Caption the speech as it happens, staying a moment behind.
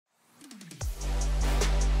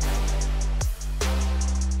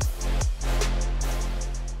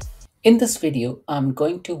In this video, I'm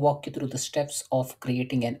going to walk you through the steps of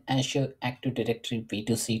creating an Azure Active Directory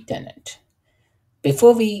B2C tenant.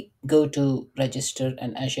 Before we go to register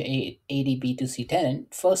an Azure AD B2C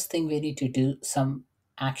tenant, first thing we need to do some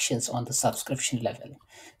actions on the subscription level.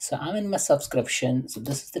 So I'm in my subscription. So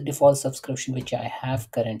this is the default subscription which I have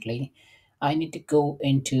currently. I need to go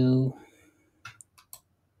into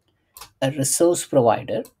a resource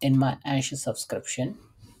provider in my Azure subscription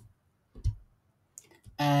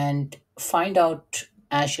and find out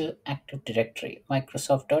Azure Active Directory,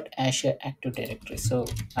 Microsoft.Azure Active Directory. So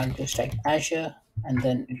I'll just type Azure and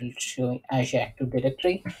then it will show Azure Active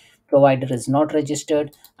Directory. Provider is not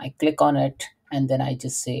registered. I click on it and then I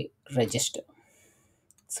just say register.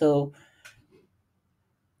 So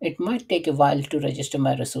it might take a while to register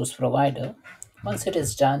my resource provider. Once it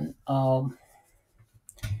is done, now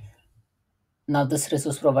this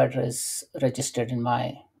resource provider is registered in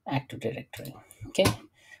my Active Directory. Okay.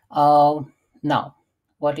 Now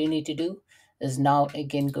what you need to do is now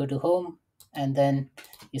again go to home and then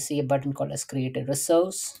you see a button called as create a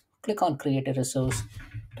resource. Click on create a resource,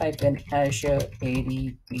 type in Azure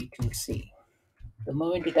AD B2C. The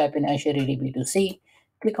moment you type in Azure AD B2C,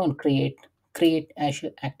 click on create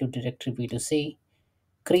Azure Active Directory B2C,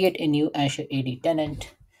 create a new Azure AD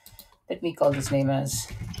tenant. Let me call this name as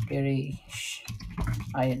Girish.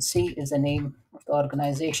 INC is the name of the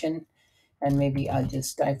organization, and maybe I'll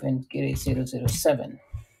just type in Giri 007.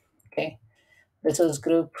 Okay, resource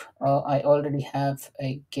group. I already have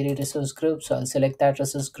a Giri resource group, so I'll select that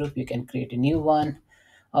resource group. You can create a new one.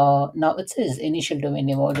 Now it says initial domain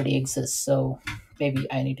name already exists, so maybe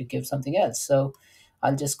I need to give something else. So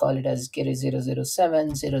I'll just call it as Giri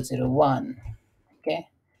 007 001. Okay,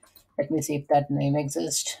 let me see if that name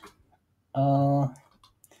exists. Uh,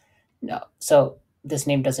 no, so this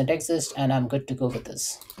name doesn't exist, and I'm good to go with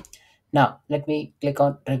this. Now, let me click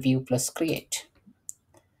on Review plus Create.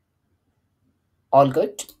 All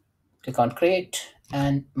good. Click on Create,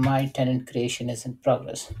 and my tenant creation is in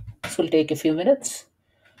progress. This will take a few minutes,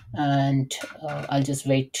 and I'll just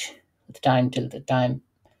wait the time till the time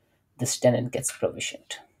this tenant gets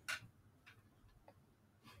provisioned.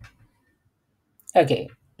 Okay,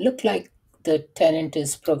 look like the tenant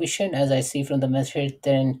is provisioned. As I see from the message,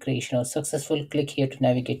 tenant creation was successful. Click here to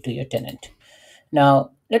navigate to your tenant.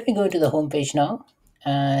 Now, let me go to the home page now,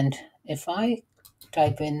 and if I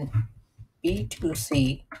type in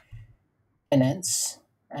B2C tenants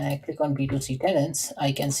and I click on B2C tenants,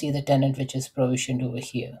 I can see the tenant which is provisioned over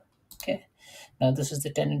here. Okay. Now this is the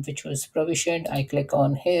tenant which was provisioned. I click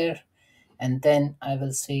on here and then I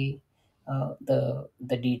will see the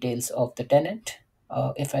details of the tenant.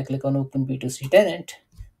 If I click on open B2C tenant,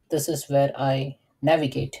 this is where I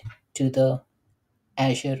navigate to the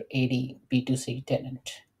Azure AD B2C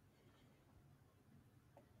tenant.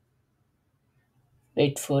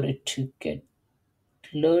 Wait for it to get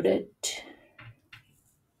loaded.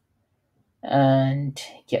 And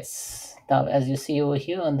yes, now as you see over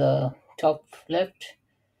here on the top left,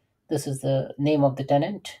 this is the name of the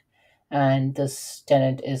tenant, and this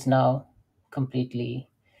tenant is now completely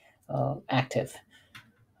active.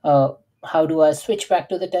 How do I switch back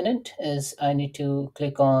to the tenant? Is I need to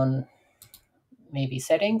click on maybe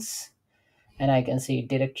settings, and I can see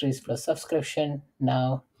directories plus subscription.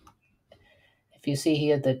 Now if you see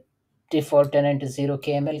here, the default tenant is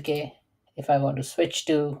 0kmlk. If I want to switch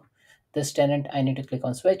to this tenant, I need to click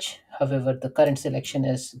on switch. However, the current selection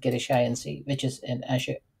is Girish Inc, which is an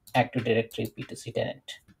Azure Active Directory B2C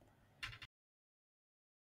tenant.